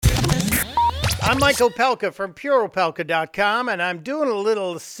I'm Michael Pelka from PuroPelka.com, and I'm doing a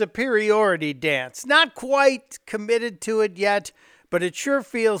little superiority dance. Not quite committed to it yet, but it sure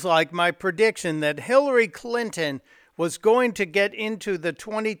feels like my prediction that Hillary Clinton was going to get into the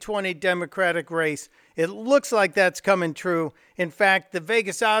 2020 Democratic race. It looks like that's coming true. In fact, the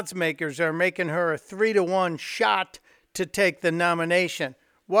Vegas odds makers are making her a 3-1 shot to take the nomination.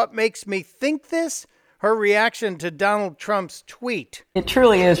 What makes me think this? Her reaction to Donald Trump's tweet. It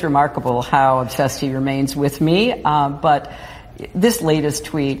truly is remarkable how obsessed he remains with me, but this latest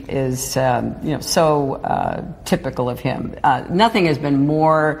tweet is, so typical of him. Nothing has been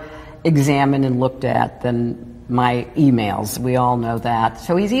more examined and looked at than my emails. We all know that.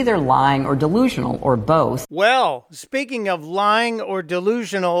 So he's either lying or delusional or both. Well, speaking of lying or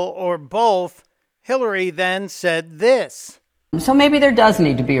delusional or both, Hillary then said this. So maybe there does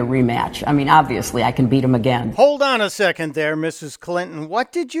need to be a rematch. I mean, obviously, I can beat him again. Hold on a second there, Mrs. Clinton.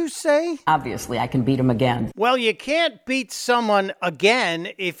 What did you say? Obviously, I can beat him again. Well, you can't beat someone again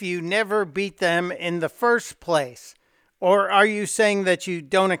if you never beat them in the first place. Or are you saying that you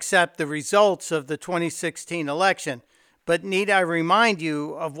don't accept the results of the 2016 election? But need I remind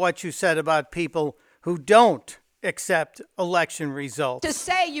you of what you said about people who don't accept election results? To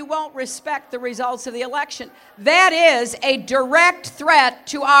say you won't respect the results of the election, that is a direct threat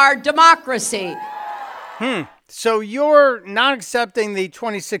to our democracy. So you're not accepting the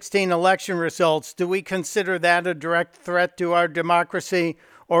 2016 election results. Do we consider that a direct threat to our democracy?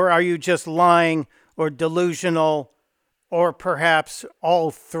 Or are you just lying or delusional or perhaps all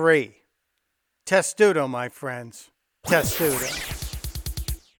three? Testudo, my friends. Testudo.